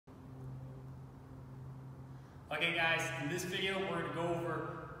Okay guys, in this video we're going to go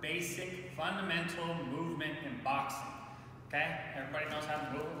over basic fundamental movement in boxing. Okay, everybody knows how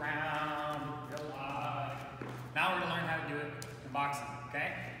to move around, real high. Now we're going to learn how to do it in boxing,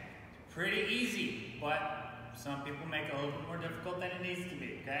 okay? Pretty easy, but some people make it a little bit more difficult than it needs to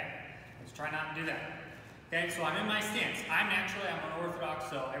be, okay? Let's try not to do that. Okay, so I'm in my stance. I'm an orthodox,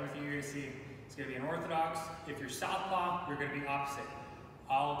 so everything you're going to see is going to be an orthodox. If you're southpaw, you're going to be opposite.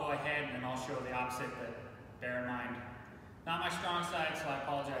 I'll go ahead and I'll show the opposite, but bear in mind, not my strong side, so I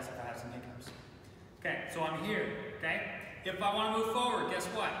apologize if I have some hiccups. Okay, so I'm here, okay? If I want to move forward, guess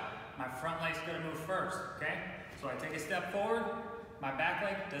what? My front leg's going to move first, okay? So I take a step forward, my back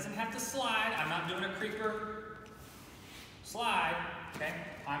leg doesn't have to slide. I'm not doing a creeper slide, okay?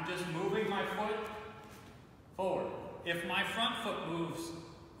 I'm just moving my foot forward. If my front foot moves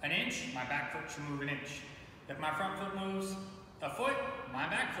an inch, my back foot should move an inch. If my front foot moves a foot, my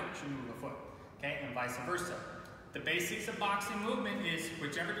back foot should move a foot, okay? And vice versa. The basics of boxing movement is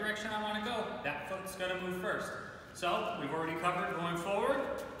whichever direction I want to go, that foot's going to move first. So we've already covered going forward.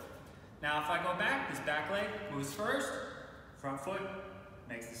 Now if I go back, this back leg moves first, front foot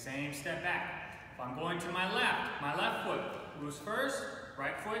makes the same step back. If I'm going to my left foot moves first,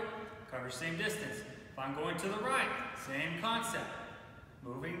 right foot covers same distance. If I'm going to the right, same concept,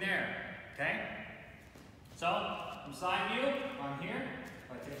 moving there, okay? So from side view, I'm here.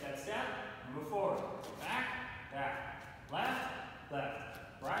 If I take that step, move forward, back, left,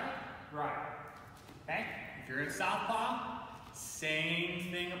 right, okay? If you're in southpaw,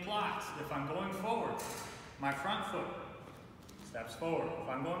 same thing applies. If I'm going forward, my front foot steps forward. If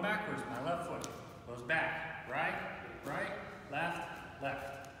I'm going backwards, my left foot goes back. Right, left. That's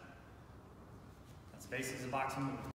the basics of boxing movement.